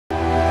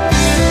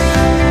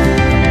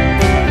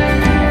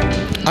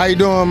How you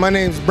doing? My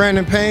name's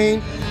Brandon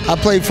Payne. I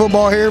played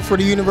football here for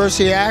the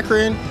University of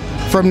Akron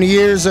from the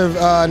years of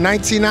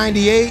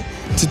 1998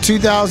 to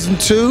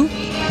 2002.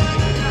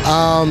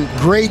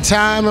 Great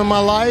time in my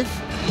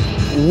life.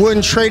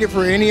 Wouldn't trade it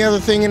for any other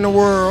thing in the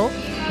world.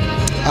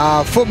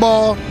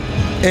 Football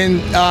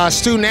and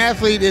student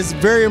athlete is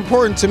very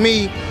important to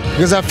me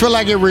because I feel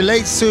like it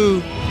relates to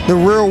the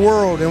real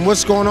world and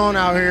what's going on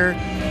out here.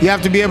 You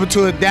have to be able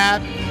to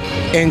adapt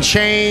and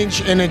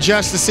change and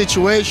adjust to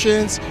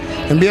situations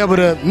and be able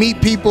to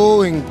meet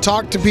people and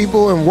talk to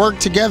people and work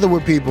together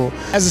with people.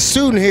 As a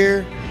student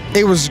here,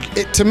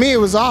 to me it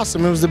was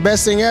awesome. It was the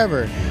best thing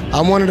ever.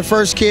 I'm one of the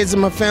first kids in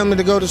my family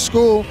to go to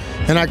school,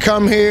 and I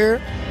come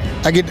here,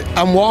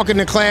 I'm walking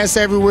to class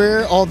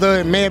everywhere, although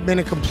it may have been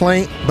a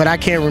complaint, but I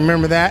can't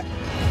remember that.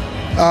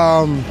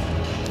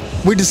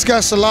 We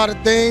discussed a lot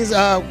of things.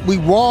 We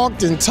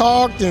walked and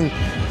talked and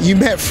you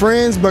met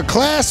friends, but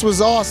class was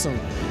awesome.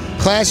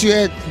 Class, you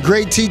had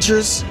great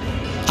teachers.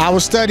 I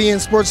was studying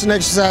sports and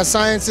exercise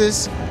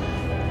sciences,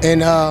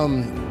 and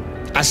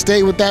I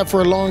stayed with that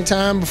for a long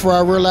time before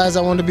I realized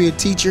I wanted to be a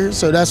teacher,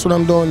 so that's what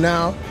I'm doing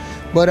now.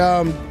 But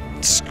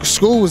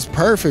school was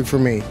perfect for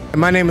me.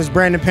 My name is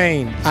Brandon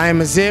Payne. I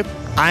am a Zip.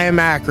 I am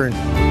Akron.